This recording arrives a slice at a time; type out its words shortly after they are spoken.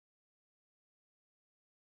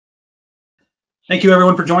Thank you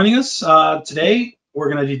everyone for joining us. Today,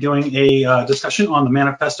 we're going to be doing a discussion on the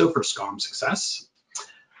Manifesto for SCOM Success.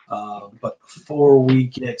 But before we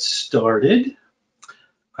get started,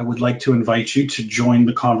 I would like to invite you to join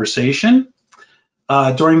the conversation.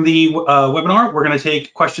 During the webinar, we're going to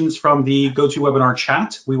take questions from the GoToWebinar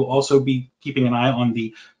chat. We will also be keeping an eye on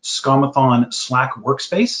the SCOMathon Slack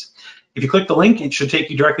workspace. If you click the link, it should take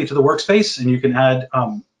you directly to the workspace and you can add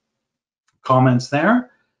comments there.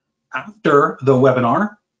 After the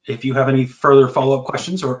webinar, if you have any further follow-up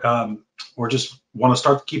questions or just want to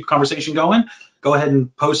start to keep the conversation going, go ahead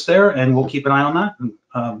and post there and we'll keep an eye on that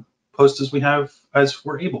and post as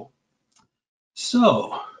we're able.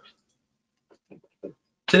 So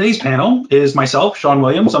today's panel is myself, Shawn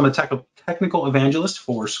Williams. I'm a technical evangelist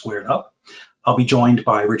for SquaredUp. I'll be joined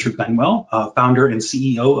by Richard Benwell, founder and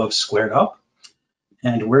CEO of SquaredUp,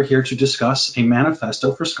 and we're here to discuss a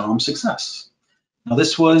manifesto for SCOM Success. Now,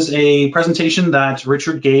 this was a presentation that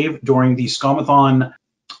Richard gave during the SCOMathon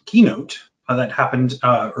keynote that happened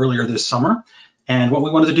earlier this summer. And what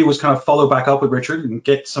we wanted to do was kind of follow back up with Richard and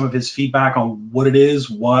get some of his feedback on what it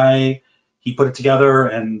is, why he put it together,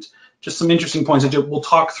 and just some interesting points. And we'll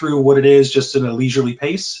talk through what it is just at a leisurely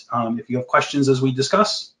pace. If you have questions as we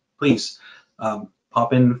discuss, please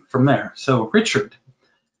pop in from there. So, Richard,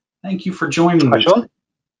 thank you for joining me. Hi, Shawn.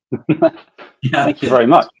 Yeah. Thank you very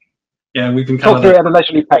much. Yeah, we've been talk through it at a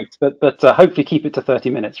leisurely pace, but hopefully keep it to 30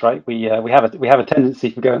 minutes, right? We have a tendency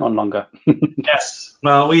for going on longer. Yes.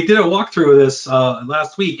 Well, we did a walkthrough of this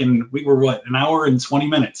last week, and we were an hour and 20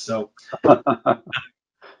 minutes. So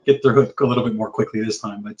get through it a little bit more quickly this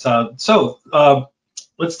time. But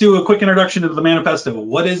let's do a quick introduction to the manifesto.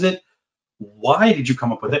 What is it? Why did you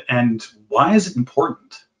come up with it? And why is it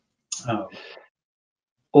important?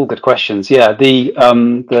 All good questions. Yeah,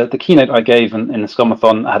 the keynote I gave in the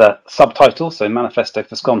SCOMathon had a subtitle. So Manifesto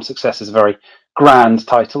for SCOM Success is a very grand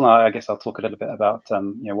title. I guess I'll talk a little bit about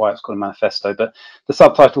why it's called a manifesto. But the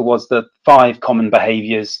subtitle was the 5 common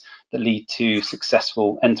behaviours that lead to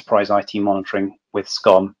successful enterprise IT monitoring with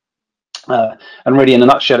SCOM. And really, in a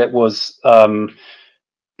nutshell, it was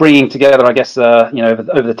bringing together, I guess,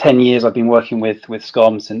 over the 10 years I've been working with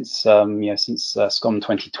SCOM since SCOM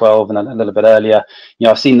 2012 and a little bit earlier.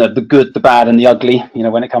 I've seen the good, the bad, and the ugly.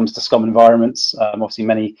 when it comes to SCOM environments. Obviously,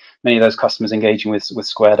 many of those customers engaging with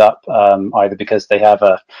SquaredUp either because they have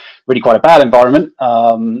really quite a bad environment,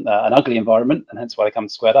 an ugly environment, and hence why they come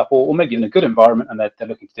to SquaredUp, or maybe in a good environment and they're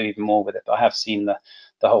looking to do even more with it. But I have seen the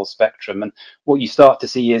whole spectrum, and what you start to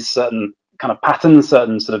see is certain kind of patterns,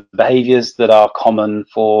 certain sort of behaviors that are common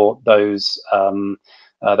for those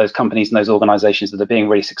companies and those organizations that are being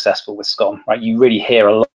really successful with SCOM, right? You really hear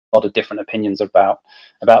a lot of different opinions about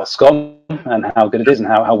SCOM and how good it is and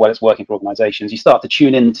how well it's working for organizations. You start to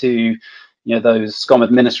tune into those SCOM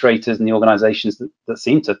administrators and the organizations that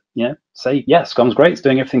seem to say, yeah, SCOM's great, it's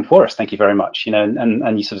doing everything for us, thank you very much.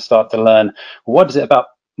 And you sort of start to learn, well, what is it about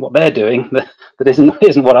what they're doing that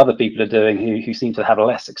isn't what other people are doing who seem to have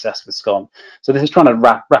less success with SCOM. So this is trying to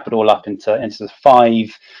wrap it all up into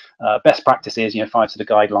 5 best practices, 5 sort of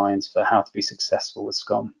guidelines for how to be successful with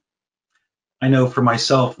SCOM. I know for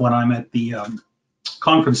myself, when I'm at the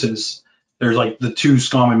conferences, there's like the 2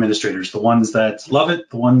 SCOM administrators, the ones that love it,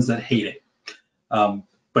 the ones that hate it.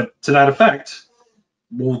 But to that effect,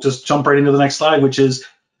 we'll just jump right into the next slide, which is,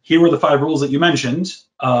 here were the 5 rules that you mentioned.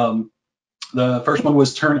 The first one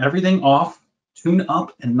was turn everything off, tune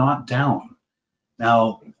up and not down.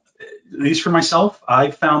 Now, at least for myself,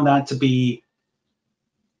 I found that to be,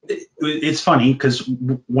 it's funny because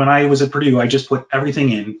when I was at Purdue, I just put everything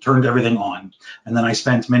in, turned everything on. And then I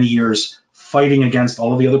spent many years fighting against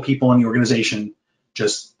all of the other people in the organization,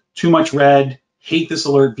 just too much red, hate this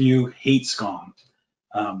alert view, hate SCOM.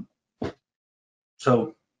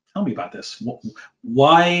 So tell me about this.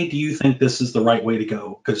 Why do you think this is the right way to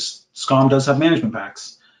go? Because SCOM does have management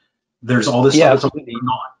packs. There's all this stuff that's going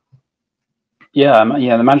on. Yeah,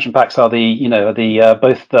 the management packs are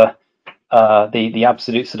both the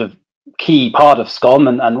absolute sort of key part of SCOM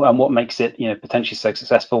and what makes it potentially so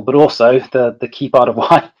successful, but also the key part of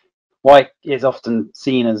why it is often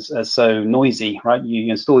seen as so noisy, right?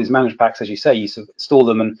 You install these management packs, as you say, you sort of install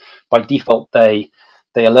them, and by default they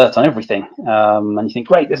alert on everything, and you think,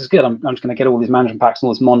 great, this is good. I'm just going to get all these management packs and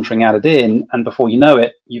all this monitoring added in, and before you know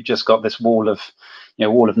it, you've just got this wall of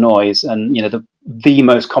noise. And the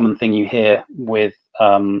most common thing you hear with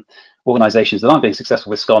organizations that aren't being successful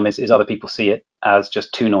with SCOM is other people see it as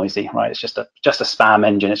just too noisy, right? It's just a spam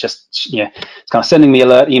engine. It's just it's kind of sending me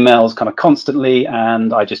alert emails kind of constantly,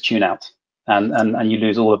 and I just tune out, and you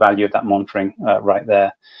lose all the value of that monitoring right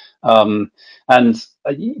there. And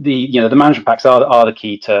the management packs are the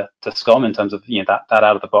key to SCOM in terms of that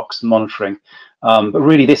out of the box monitoring. But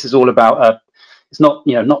really, this is all about it's not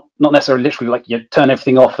not necessarily literally like you turn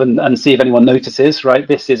everything off and see if anyone notices, right?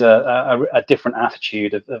 This is a different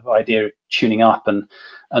attitude of idea of tuning up and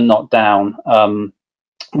not down.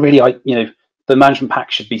 Really, the management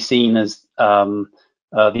pack should be seen as the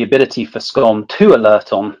ability for SCOM to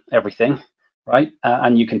alert on everything, right?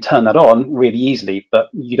 And you can turn that on really easily, but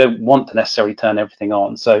you don't want to necessarily turn everything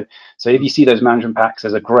on. So if you see those management packs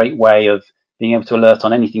as a great way of being able to alert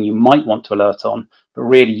on anything you might want to alert on, but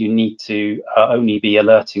really you need to only be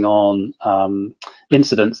alerting on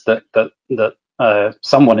incidents that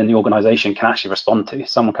someone in the organization can actually respond to,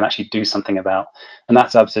 someone can actually do something about, and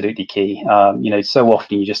that's absolutely key. So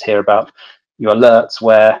often you just hear about your alerts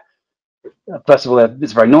where, first of all,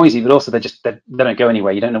 it's very noisy, but also they don't go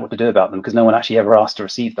anywhere. You don't know what to do about them because no one actually ever asked to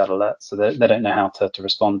receive that alert, so they don't know how to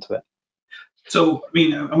respond to it. So, I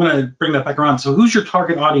mean, I'm going to bring that back around. So, who's your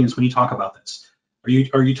target audience when you talk about this? Are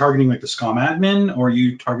you targeting like the SCOM admin, or are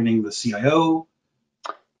you targeting the CIO?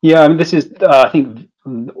 Yeah, I mean, this is I think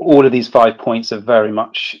all of these 5 points are very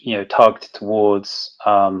much targeted towards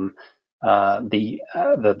the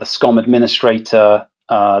SCOM administrator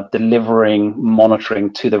delivering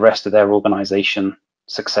monitoring to the rest of their organization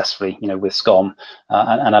successfully, with SCOM,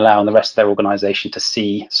 and allowing the rest of their organization to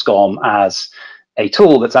see SCOM as a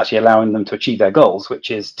tool that's actually allowing them to achieve their goals,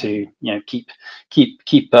 which is to keep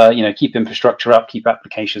infrastructure up, keep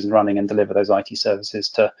applications running, and deliver those IT services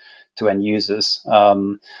to end users.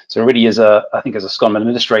 So really, I think as a SCOM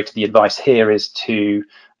administrator, the advice here is to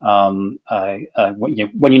when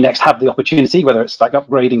you next have the opportunity, whether it's like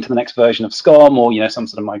upgrading to the next version of SCOM or some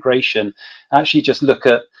sort of migration, actually just look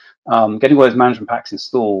at getting all those management packs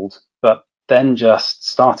installed, but then just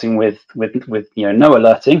starting with no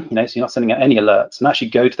alerting, so you're not sending out any alerts, and actually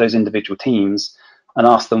go to those individual teams and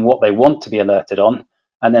ask them what they want to be alerted on,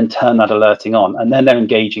 and then turn that alerting on, and then they're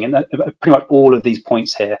engaging. And pretty much all of these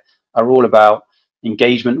points here are all about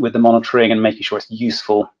engagement with the monitoring and making sure it's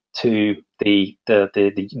useful to the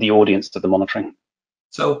audience of the monitoring.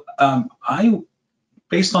 So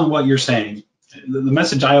based on what you're saying, the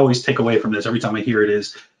message I always take away from this every time I hear it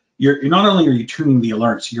is, you're not only are you tuning the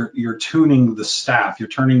alerts, you're tuning the staff, you're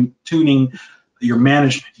tuning your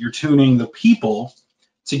management, you're tuning the people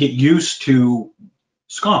to get used to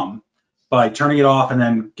SCOM by turning it off and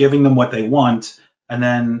then giving them what they want, and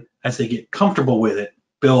then as they get comfortable with it,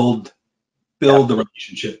 build the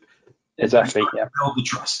relationship. Exactly. Yeah. Build the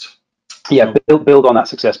trust. Yeah. Build on that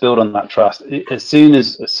success. Build on that trust. As soon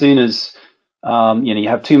as you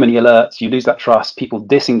have too many alerts, you lose that trust. People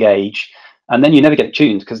disengage. And then you never get it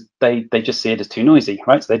tuned because they just see it as too noisy,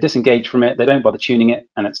 right? So they disengage from it, they don't bother tuning it,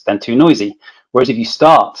 and it's then too noisy. Whereas if you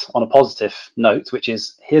start on a positive note, which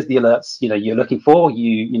is, here's the alerts you're looking for,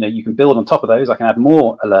 you can build on top of those. I can add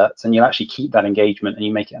more alerts, and you actually keep that engagement, and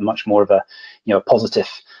you make it a much more of a positive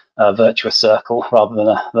virtuous circle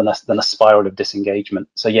rather than a spiral of disengagement.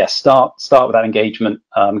 So yes, start with that engagement,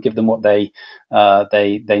 give them what they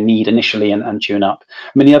need initially, and tune up.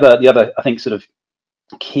 I mean, the other I think sort of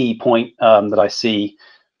key point that I see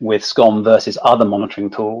with SCOM versus other monitoring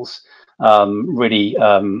tools really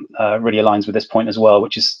aligns with this point as well,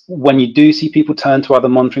 which is when you do see people turn to other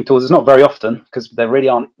monitoring tools, it's not very often because there really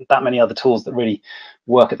aren't that many other tools that really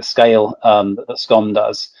work at the scale that SCOM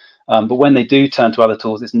does. But when they do turn to other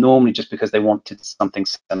tools, it's normally just because they wanted something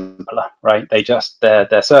simpler, right? Their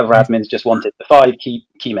server admins just wanted the 5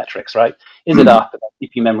 key metrics, right? Is it up,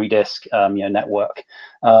 CPU, memory disk, network,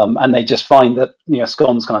 and they just find that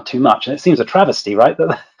SCOM's kind of too much, and it seems a travesty, right?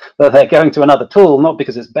 That they're going to another tool, not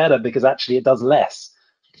because it's better, because actually it does less.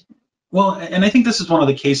 Well, and I think this is one of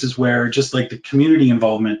the cases where just like the community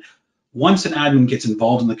involvement, once an admin gets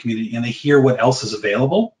involved in the community and they hear what else is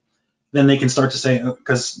available, then they can start to say,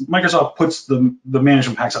 because Microsoft puts the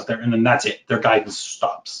management packs out there and then that's it, their guidance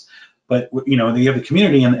stops. But they have the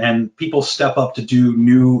community and people step up to do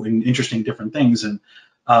new and interesting different things. And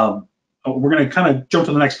we're going to kind of jump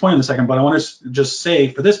to the next point in a second, but I want to just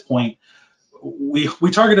say for this point, we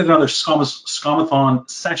targeted another SCOMathon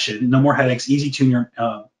session, no more headaches, easy tune your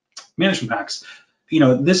management packs.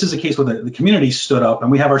 This is a case where the community stood up,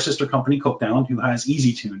 and we have our sister company, Cookdown, who has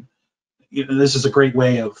Easy Tune. This is a great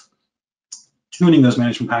way of tuning those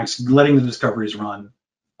management packs, letting the discoveries run.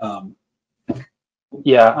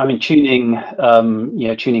 Yeah, I mean, tuning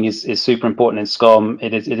is super important in SCOM.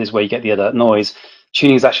 It is where you get the alert noise.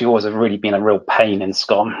 Tuning has actually always really been a real pain in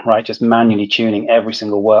SCOM, right? Just manually tuning every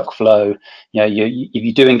single workflow. If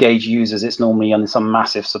you do engage users, it's normally on some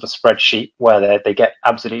massive sort of spreadsheet where they get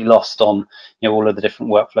absolutely lost on all of the different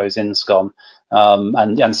workflows in SCOM.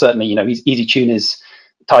 And certainly, Easy Tune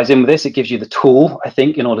ties in with this. It gives you the tool, I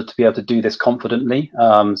think, in order to be able to do this confidently.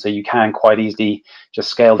 So you can quite easily just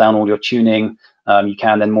scale down all your tuning. You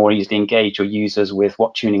can then more easily engage your users with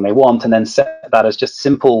what tuning they want, and then set that as just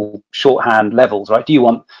simple shorthand levels, right? Do you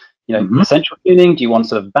want, essential tuning? Do you want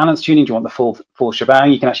sort of balanced tuning? Do you want the full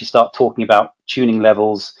shebang? You can actually start talking about tuning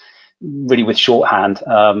levels really with shorthand,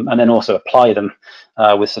 and then also apply them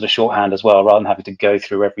with sort of shorthand as well, rather than having to go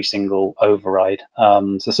through every single override.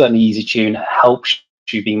 So certainly Easy Tune helps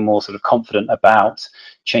you be more sort of confident about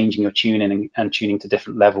changing your tuning and tuning to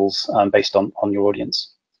different levels based on your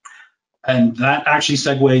audience. And that actually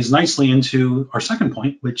segues nicely into our second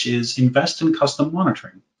point, which is invest in custom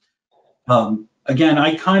monitoring. Again,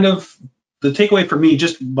 the takeaway for me,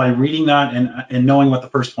 just by reading that and knowing what the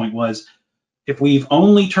first point was, if we've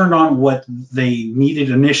only turned on what they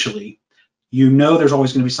needed initially, there's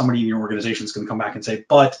always going to be somebody in your organization that's going to come back and say,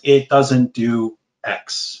 but it doesn't do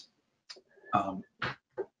X.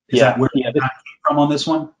 Is that where that came from on this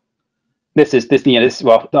one? Well, I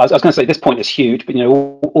was going to say this point is huge, but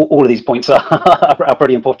all of these points are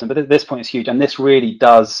pretty important. But this point is huge, and this really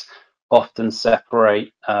does often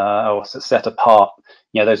separate or set apart,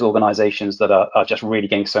 those organisations that are just really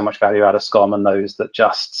getting so much value out of SCOM, and those that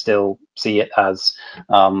just still see it as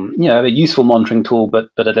a useful monitoring tool, but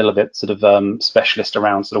a little bit sort of specialist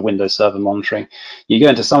around sort of Windows Server monitoring. You go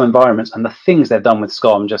into some environments, and the things they've done with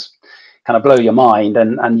SCOM just kind of blow your mind,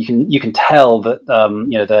 and you can tell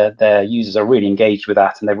that their users are really engaged with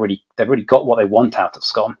that, and they've really got what they want out of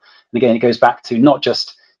SCOM. And again, it goes back to not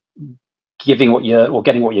just getting what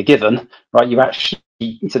you're given, right? You actually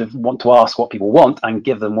sort of want to ask what people want and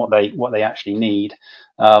give them what they actually need.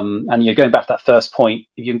 And you're going back to that first point.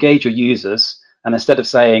 If you engage your users, and instead of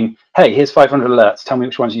saying, "Hey, here's 500 alerts, tell me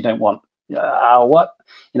which ones you don't want," what?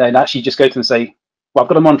 And actually just go to them and say, "Well, I've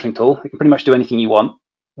got a monitoring tool. It can pretty much do anything you want.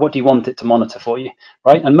 What do you want it to monitor for you?"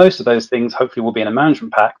 Right? And most of those things hopefully will be in a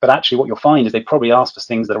management pack, but actually what you'll find is they probably ask for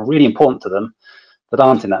things that are really important to them that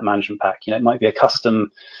aren't in that management pack. It might be a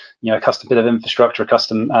custom bit of infrastructure, a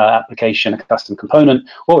custom application, a custom component,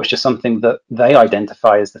 or it's just something that they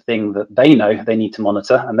identify as the thing that they know they need to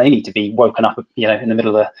monitor, and they need to be woken up, in the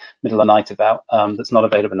middle of the night about, that's not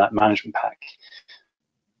available in that management pack.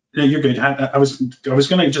 Yeah, you're good. I was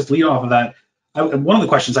going to just lead off of that. One of the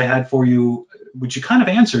questions I had for you, which you kind of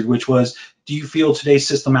answered, which was, do you feel today's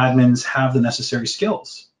system admins have the necessary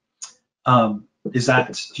skills? Do you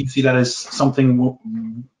see that as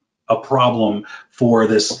a problem for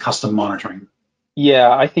this custom monitoring? Yeah,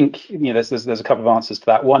 I think there's a couple of answers to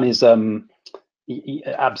that. One is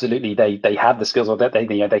absolutely they have the skills, or that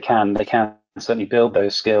they can certainly build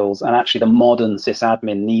those skills, and actually the modern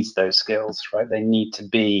sysadmin needs those skills, right? They need to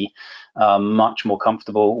be much more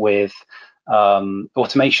comfortable with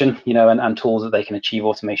automation, and tools that they can achieve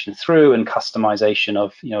automation through, and customization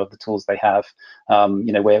of the tools they have.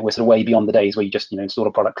 We're sort of way beyond the days where you just install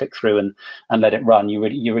a product, click through, and let it run. You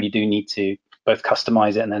really do need to both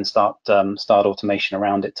customize it and then start automation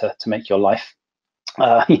around it to make your life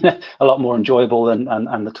a lot more enjoyable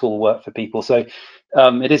and the tool work for people. So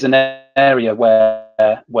it is an area where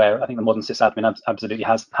I think the modern sysadmin absolutely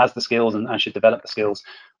has the skills and should develop the skills.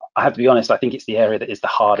 I have to be honest, I think it's the area that is the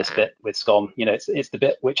hardest bit with SCOM. It's the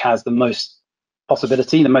bit which has the most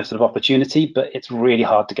possibility, the most sort of opportunity, but it's really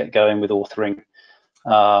hard to get going with authoring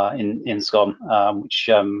in SCOM,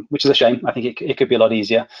 which is a shame. I think it could be a lot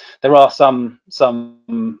easier. There are some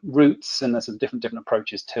routes, and there's some different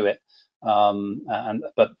approaches to it.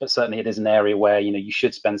 But certainly it is an area where you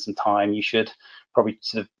should spend some time. You should probably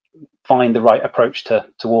sort of find the right approach to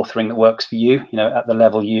authoring that works for you, at the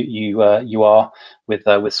level you are with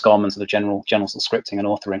SCOM and sort of general sort of scripting and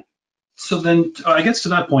authoring. So then I guess to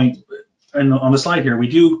that point, and on the slide here, we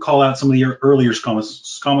do call out some of the earlier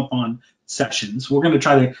SCOMathon sessions. We're going to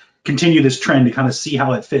try to continue this trend to kind of see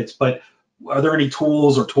how it fits, but are there any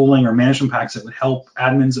tools or tooling or management packs that would help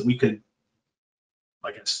admins that we could,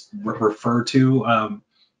 I guess, refer to?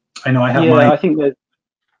 I know I have I think that.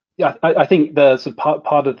 Yeah, I think the sort of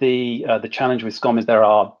part of the challenge with SCOM is there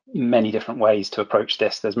are many different ways to approach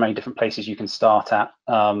this. There's many different places you can start at,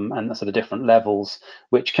 and the sort of different levels,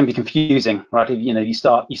 which can be confusing, right? If you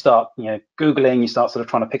start Googling, you start sort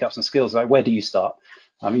of trying to pick up some skills. Like, where do you start?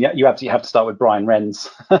 I mean, you absolutely have to start with Brian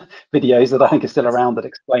Wren's videos that I think are still around that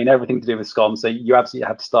explain everything to do with SCOM. So you absolutely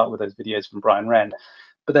have to start with those videos from Brian Wren.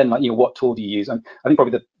 But then, what tool do you use? And I think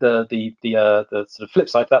probably the sort of flip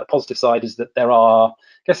side to that, the positive side, is that there are, I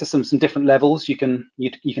guess, there's some different levels you can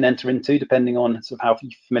enter into depending on sort of how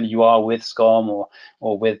familiar you are with SCOM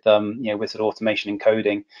or with with sort of automation and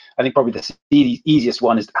coding. I think probably the easiest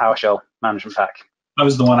one is the PowerShell management pack. That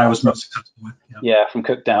was the one I was most successful with. Yeah, from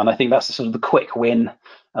cook down. I think that's the sort of the quick win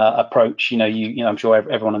approach. I'm sure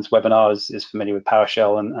everyone on this webinar is familiar with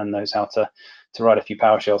PowerShell and knows how to write a few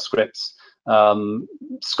PowerShell scripts.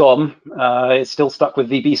 SCOM is still stuck with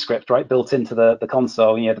VB script, right, built into the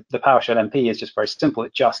console. The PowerShell MP is just very simple.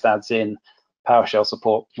 It just adds in PowerShell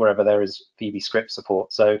support wherever there is VB script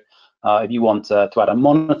support. So if you want to add a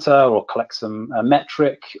monitor or collect some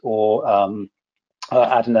metric or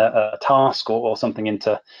add in a task or something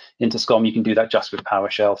into SCOM, you can do that just with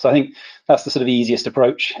PowerShell. So I think that's the sort of easiest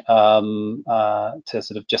approach to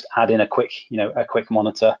sort of just add in a quick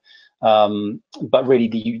monitor. But really,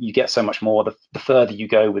 you get so much more the further you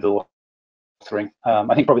go with authoring.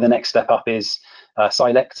 I think probably the next step up is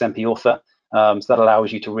Silex MP Author. So that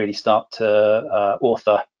allows you to really start to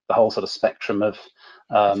author the whole sort of spectrum of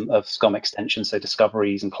SCOM extensions, so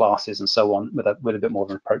discoveries and classes and so on, with a bit more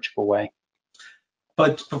of an approachable way.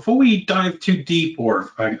 But before we dive too deep,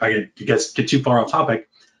 or I guess get too far off topic,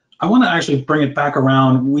 I want to actually bring it back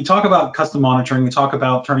around. We talk about custom monitoring, we talk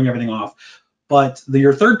about turning everything off, but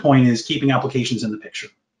your third point is keeping applications in the picture.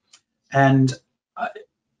 And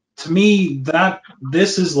to me,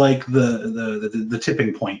 this is like the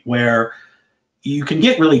tipping point where you can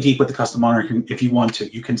get really deep with the custom monitoring if you want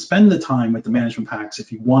to. You can spend the time with the management packs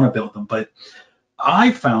if you want to build them, but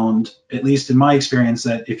I found, at least in my experience,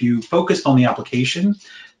 that if you focused on the application,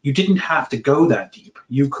 you didn't have to go that deep.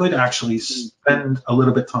 You could actually spend a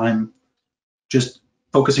little bit of time just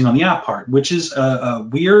focusing on the app part, which is a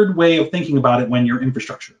weird way of thinking about it when you're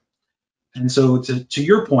infrastructure. And so to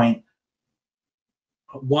your point,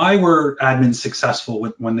 why were admins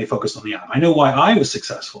successful when they focused on the app? I know why I was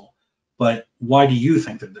successful, but why do you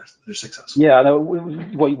think that they're successful? Yeah, no,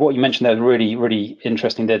 what you mentioned there is really, really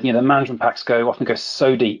interesting. That the management packs often go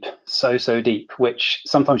so deep, so deep, which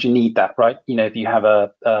sometimes you need that, right? If you have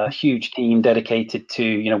a huge team dedicated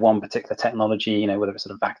to one particular technology, whether it's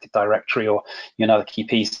sort of Active Directory or another key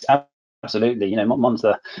piece, absolutely,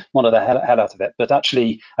 monitor the hell out of it. But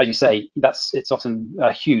actually, as you say, it's often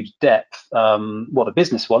a huge depth. What the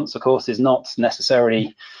business wants, of course, is not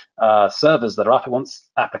necessarily servers that are up. It wants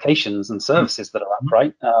applications and services that are up,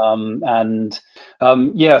 right?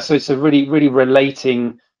 So really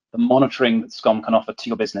relating the monitoring that SCOM can offer to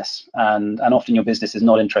your business, and often your business is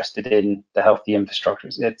not interested in the health of the infrastructure.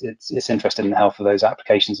 It's interested in the health of those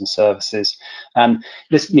applications and services. And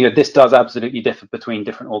this does absolutely differ between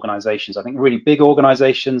different organizations. I think really big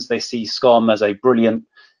organizations, they see SCOM as a brilliant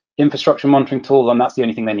infrastructure monitoring tool, and that's the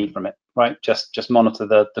only thing they need from it, right? Just monitor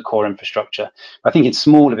the core infrastructure. I think in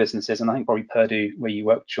smaller businesses, and I think probably Purdue, where you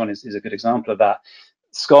work, Shawn, is a good example of that.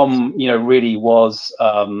 SCOM, really was,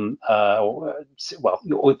 the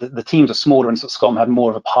teams are smaller, and so SCOM had more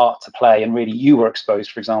of a part to play, and really you were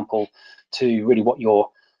exposed, for example, to really what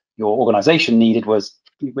your organization needed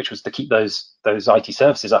which was to keep those IT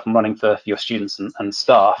services up and running for your students and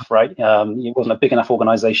staff, right? It wasn't a big enough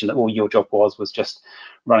organization that all your job was just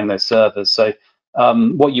running those servers. So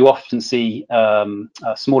what you often see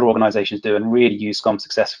smaller organizations do and really use SCOM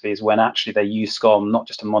successfully is when actually they use SCOM not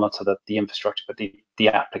just to monitor the infrastructure, but the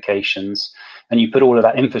applications. And you put all of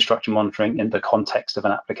that infrastructure monitoring in the context of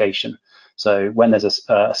an application. So when there's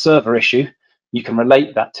a server issue, you can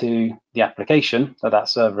relate that to the application that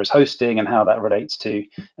server is hosting and how that relates to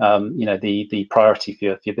the priority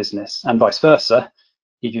for your business, and vice versa.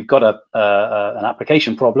 If you've got an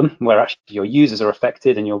application problem where actually your users are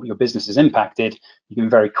affected and your business is impacted, you can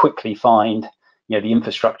very quickly find the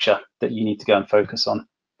infrastructure that you need to go and focus on.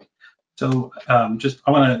 So I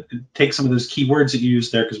want to take some of those key words that you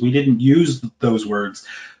used there, because we didn't use those words,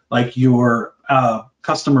 like your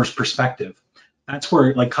customer's perspective. That's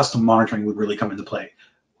where like custom monitoring would really come into play.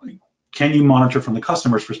 Can you monitor from the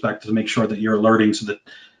customer's perspective to make sure that you're alerting so that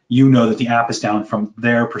you know that the app is down from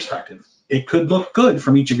their perspective? It could look good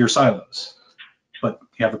from each of your silos, but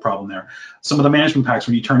you have a problem there. Some of the management packs,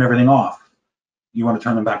 when you turn everything off, you want to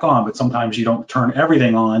turn them back on, but sometimes you don't turn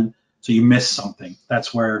everything on, so you miss something.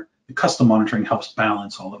 That's where the custom monitoring helps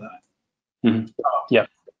balance all of that. Mm-hmm. Yeah.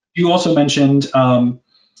 You also mentioned, I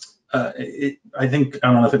think,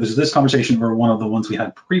 I don't know if it was this conversation or one of the ones we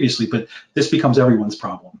had previously, but this becomes everyone's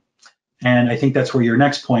problem. And I think that's where your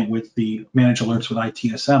next point with the manage alerts with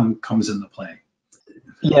ITSM comes into play.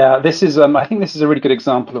 Yeah, this is, I think this is a really good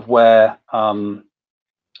example of where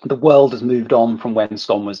the world has moved on from when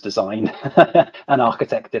SCOM was designed and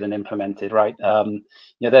architected and implemented, right?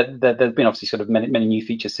 There's been obviously sort of many new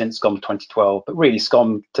features since SCOM 2012, but really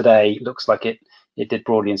SCOM today looks like it did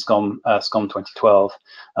broadly in SCOM 2012.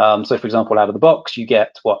 So for example, out of the box, you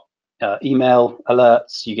get email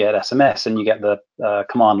alerts, you get SMS, and you get the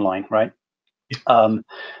command line, right?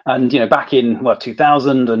 And back in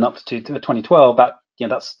 2000 and up to 2012, that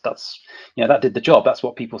that did the job. That's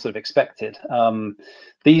what people sort of expected.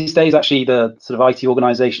 These days, actually, the sort of IT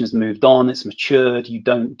organization has moved on. It's matured. You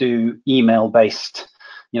don't do email-based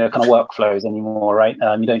kind of workflows anymore, right?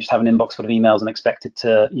 You don't just have an inbox full of emails and expect it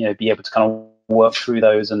to be able to kind of work through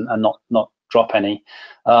those and not drop any.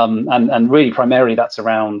 And really primarily that's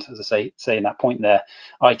around, as I say in that point there,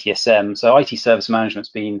 ITSM. So IT service management's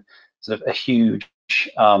been sort of a huge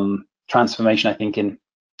transformation, I think, in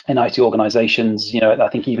IT organizations. I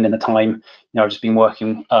think even in the time I've just been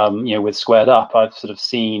working with SquaredUp, I've sort of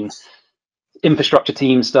seen infrastructure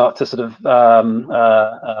teams start to sort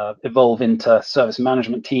of evolve into service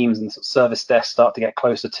management teams, and sort of service desks start to get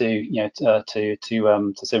closer to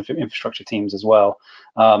some infrastructure teams as well.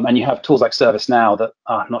 And you have tools like ServiceNow that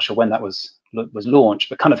I'm not sure when that was launched,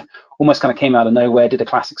 but kind of almost came out of nowhere. Did a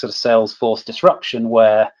classic sort of Salesforce disruption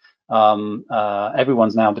where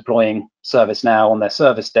everyone's now deploying ServiceNow on their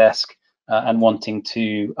service desk and wanting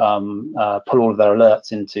to pull all of their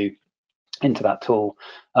alerts into that tool.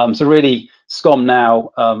 So really, SCOM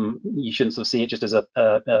now, you shouldn't sort of see it just as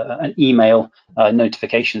an email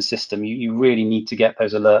notification system. You really need to get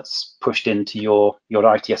those alerts pushed into your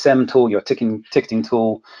ITSM tool, your ticketing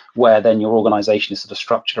tool, where then your organization is sort of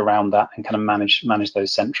structured around that and kind of manage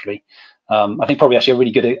those centrally. I think probably actually a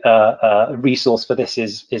really good resource for this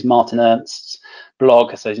is Martin Ernst's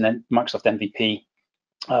blog. So he's an Microsoft MVP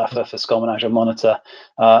for SCOM and Azure Monitor,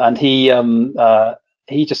 and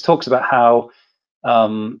he just talks about how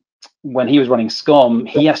when he was running SCOM,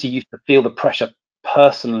 he actually used to feel the pressure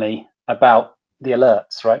personally about the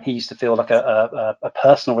alerts, right? He used to feel like a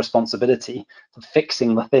personal responsibility for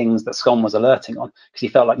fixing the things that SCOM was alerting on, because he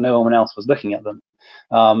felt like no one else was looking at them.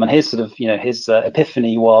 And his sort of, his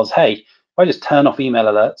epiphany was, hey, if I just turn off email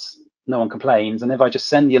alerts, no one complains. And if I just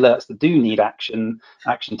send the alerts that do need action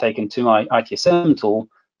taken to my ITSM tool,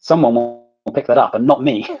 someone will pick that up and not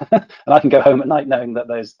me. And I can go home at night knowing that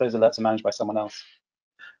those alerts are managed by someone else.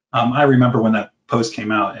 I remember when that post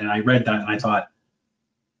came out and I read that and I thought,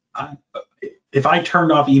 if I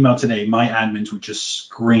turned off email today, my admins would just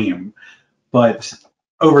scream. But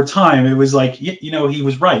over time, it was like, he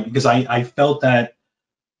was right, because I felt that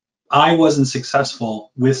I wasn't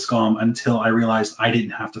successful with SCOM until I realized I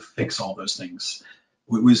didn't have to fix all those things.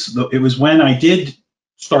 It was when I did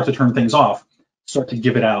start to turn things off, start to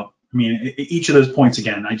give it out. I mean, each of those points,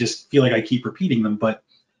 again, I just feel like I keep repeating them, but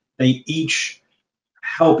they each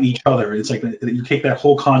help each other. It's like you take that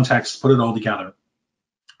whole context, put it all together,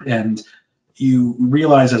 and you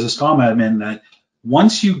realize as a SCOM admin that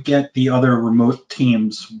once you get the other remote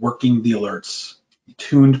teams working the alerts,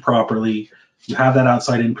 tuned properly, you have that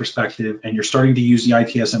outside-in perspective, and you're starting to use the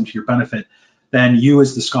ITSM to your benefit, then you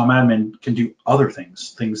as the SCOM admin can do other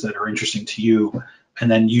things that are interesting to you, and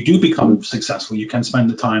then you do become successful. You can spend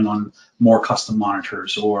the time on more custom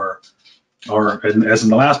monitors or as in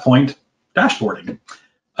the last point, dashboarding.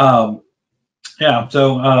 And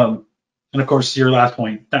of course, your last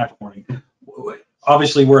point, dashboarding.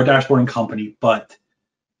 Obviously, we're a dashboarding company, but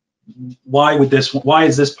why is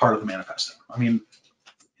this part of the manifesto? I mean,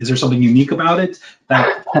 is there something unique about it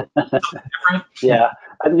that different? Yeah,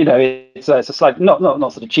 and it's a slight not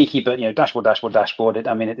sort of cheeky, but dashboard.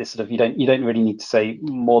 I mean, it's sort of you don't really need to say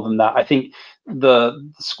more than that. I think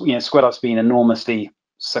SquaredUp's been enormously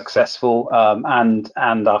successful, and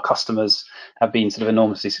our customers have been sort of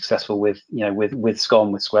enormously successful with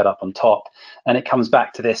SCOM, with SquaredUp on top. And it comes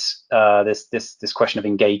back to this question of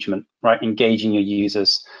engagement, right? Engaging your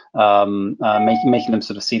users, making them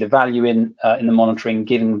sort of see the value in the monitoring,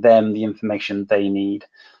 giving them the information they need.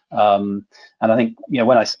 And I think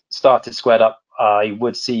when I started SquaredUp, I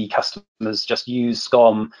would see customers just use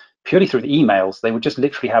SCOM purely through the emails. They would just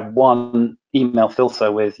literally have one email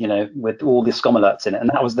filter with all the SCOM alerts in it, and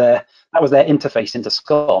that was their interface into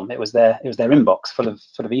SCOM. It was their inbox full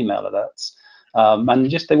of email alerts, and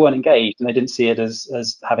just they weren't engaged, and they didn't see it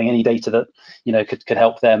as having any data that could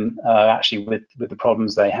help them actually with the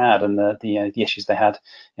problems they had and the issues they had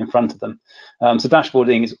in front of them. So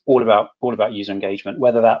dashboarding is all about user engagement,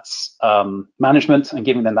 whether that's management and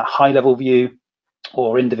giving them that high level view,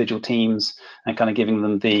 or individual teams and kind of giving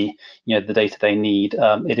them the data they need.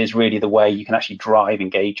 It is really the way you can actually drive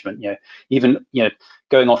engagement. Even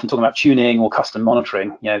going off and talking about tuning or custom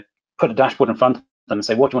monitoring, put a dashboard in front of them and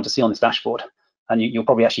say, what do you want to see on this dashboard? And you'll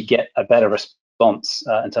probably actually get a better response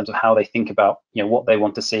in terms of how they think about what they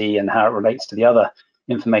want to see and how it relates to the other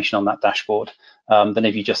information on that dashboard, than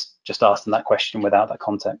if you just ask them that question without that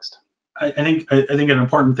context. I think an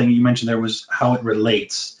important thing you mentioned there was how it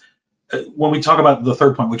relates. when we talk about the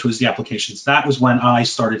third point, which was the applications, that was when I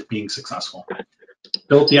started being successful.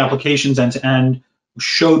 Built the applications end to end,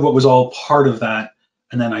 showed what was all part of that,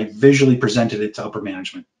 and then I visually presented it to upper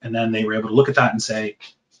management. And then they were able to look at that and say,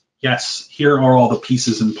 yes, here are all the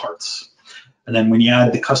pieces and parts. And then when you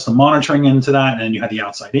add the custom monitoring into that, and you had the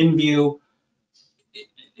outside in view,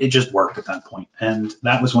 it just worked at that point. And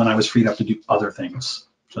that was when I was freed up to do other things.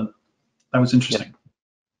 So that was interesting.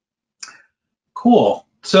 Yeah. Cool.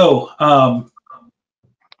 So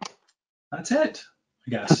that's it, I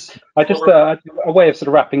guess. I just a way of sort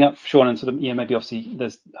of wrapping up, Shawn, and sort of maybe obviously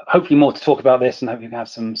there's hopefully more to talk about this, and hope you can have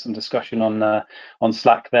some discussion on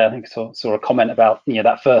Slack there. I think I saw a comment about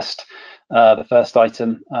that first the first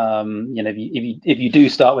item. If you do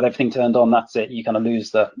start with everything turned on, that's it. You kind of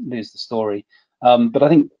lose the story. But I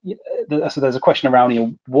think so there's a question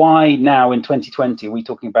around why now in 2020 are we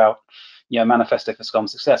talking about Manifesto for SCOM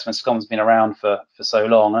Success when SCOM's been around for so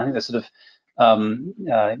long? I think there's sort of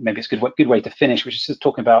maybe it's a good way to finish, which is just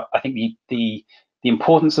talking about, I think, the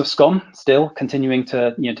importance of SCOM still continuing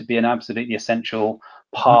to to be an absolutely essential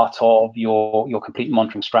part of your complete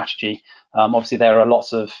monitoring strategy. Obviously, there are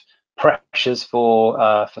lots of pressures for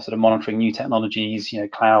sort of monitoring new technologies,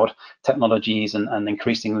 cloud technologies, and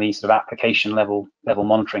increasingly sort of application level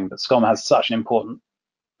monitoring. But SCOM has such an important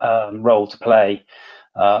role to play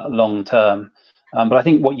long term. But I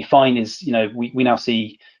think what you find is, we now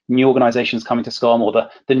see new organizations coming to SCOM, or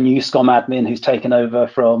the new SCOM admin who's taken over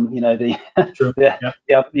from the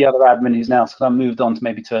other admin who's now sort of moved on to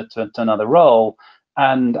maybe to another role.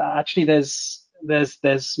 And actually there's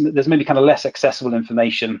maybe kind of less accessible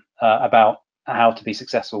information about how to be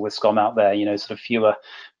successful with SCOM out there, sort of fewer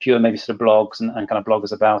maybe sort of blogs and kind of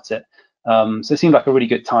bloggers about it. So it seemed like a really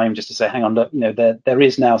good time just to say, hang on, look, there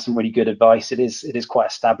is now some really good advice. It is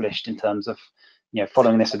quite established in terms of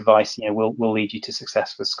following this advice, will lead you to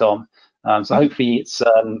success with SCOM. So hopefully it's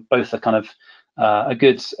both a kind of a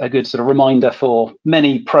good sort of reminder for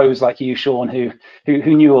many pros like you, Shawn, who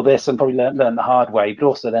knew all this and probably learned the hard way, but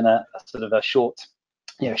also then a sort of a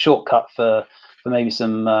shortcut for maybe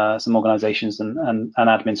some organizations and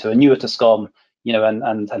admins who are newer to SCOM,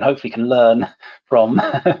 and hopefully can learn from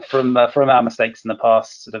our mistakes in the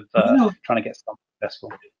past, sort of trying to get SCOM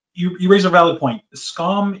successful. You raise a valid point.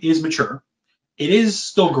 SCOM is mature. It is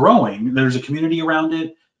still growing. There's a community around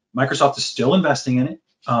it. Microsoft is still investing in it,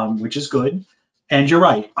 which is good. And you're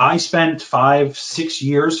right. I spent 5-6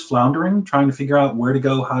 years floundering, trying to figure out where to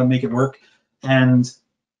go, how to make it work. And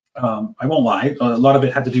I won't lie, a lot of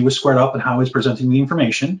it had to do with SquaredUp and how I was presenting the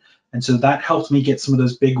information. And so that helped me get some of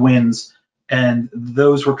those big wins. And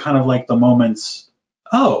those were kind of like the moments,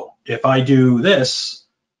 oh, if I do this,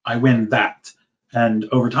 I win that. And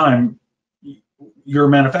over time, your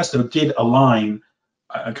manifesto did align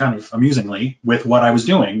kind of amusingly with what I was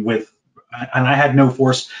doing and I had no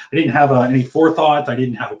force. I didn't have any forethought. I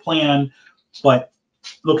didn't have a plan, but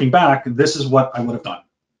looking back, this is what I would have done.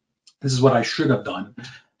 This is what I should have done.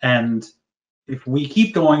 And if we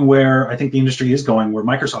keep going where I think the industry is going, where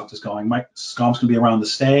Microsoft is going, SCOM's gonna be around to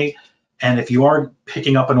stay. And if you are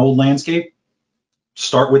picking up an old landscape,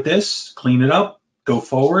 start with this, clean it up, go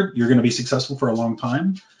forward. You're gonna be successful for a long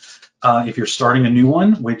time. If you're starting a new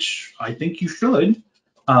one, which I think you should,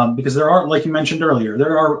 because there are, like you mentioned earlier,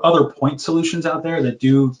 there are other point solutions out there that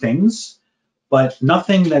do things, but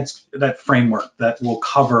nothing that framework that will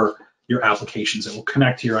cover your applications, that will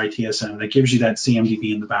connect to your ITSM, that gives you that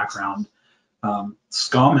CMDB in the background.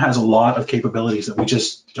 SCOM has a lot of capabilities that we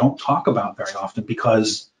just don't talk about very often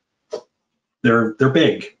because they're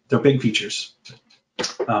big. They're big features.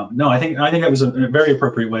 No, I think that was a very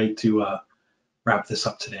appropriate way to wrap this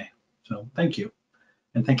up today. So thank you.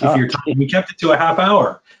 And thank you for your time. We kept it to a half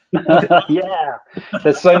hour. Yeah,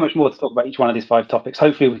 there's so much more to talk about each one of these 5 topics.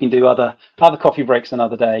 Hopefully we can do other coffee breaks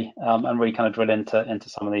another day and really kind of drill into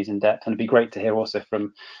some of these in depth. And it'd be great to hear also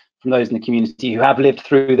from those in the community who have lived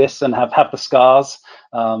through this and have the scars,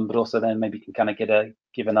 but also then maybe can kind of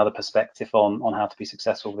give another perspective on how to be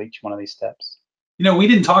successful with each one of these steps. We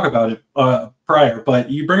didn't talk about it prior, but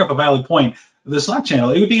you bring up a valid point. The Slack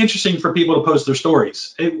channel, it would be interesting for people to post their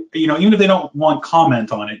stories. Even if they don't want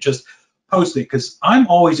comment on it, just post it, because I'm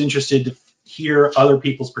always interested to hear other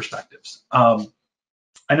people's perspectives. I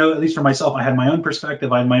know, at least for myself, I had my own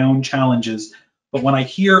perspective, I had my own challenges, but when I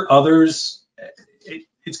hear others,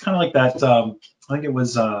 it's kind of like that, I think it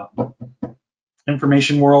was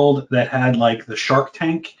Information World that had like the Shark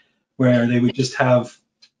Tank, where they would just have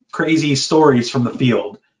crazy stories from the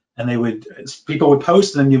field. And people would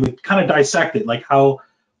post, and then you would kind of dissect it, like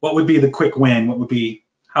what would be the quick win?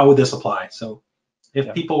 How would this apply? So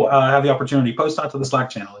if people have the opportunity, post out to the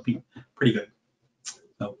Slack channel, it'd be pretty good.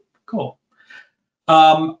 So Cool.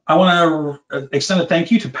 I want to extend a thank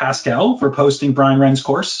you to Pascal for posting Brian Wren's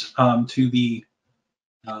course to the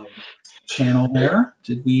channel there.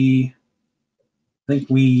 I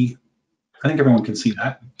think everyone can see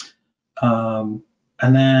that. And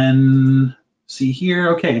then see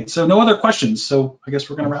here. Okay, so no other questions. So I guess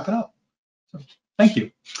we're going to wrap it up. So thank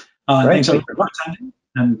you. Thanks everyone for attending.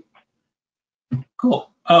 And cool.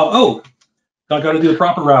 I got to do the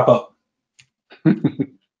proper wrap up.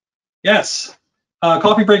 Yes.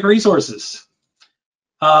 Coffee break resources.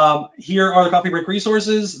 Here are the coffee break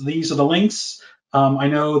resources. These are the links. I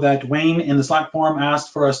know that Wayne in the Slack forum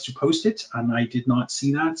asked for us to post it, and I did not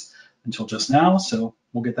see that until just now, so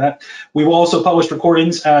we'll get that. We will also publish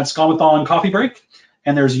recordings at SCOMathon Coffee Break,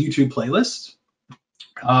 and there's a YouTube playlist.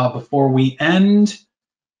 Before we end,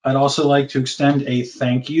 I'd also like to extend a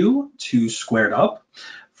thank you to SquaredUp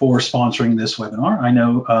for sponsoring this webinar. I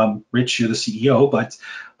know, Rich, you're the CEO, but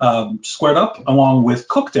SquaredUp, along with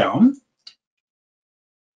Cookdown,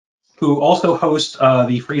 who also host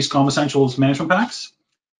the free SCOM Essentials management packs,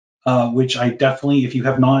 which I definitely, if you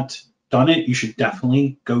have not done it, you should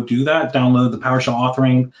definitely go do that. Download the PowerShell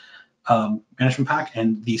authoring management pack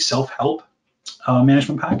and the self-help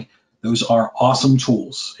management pack. Those are awesome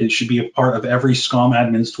tools. It should be a part of every SCOM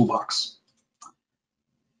admin's toolbox.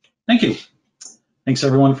 Thank you. Thanks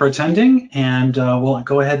everyone for attending, and we'll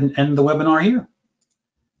go ahead and end the webinar here.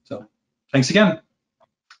 So thanks again.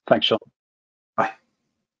 Thanks, Shawn.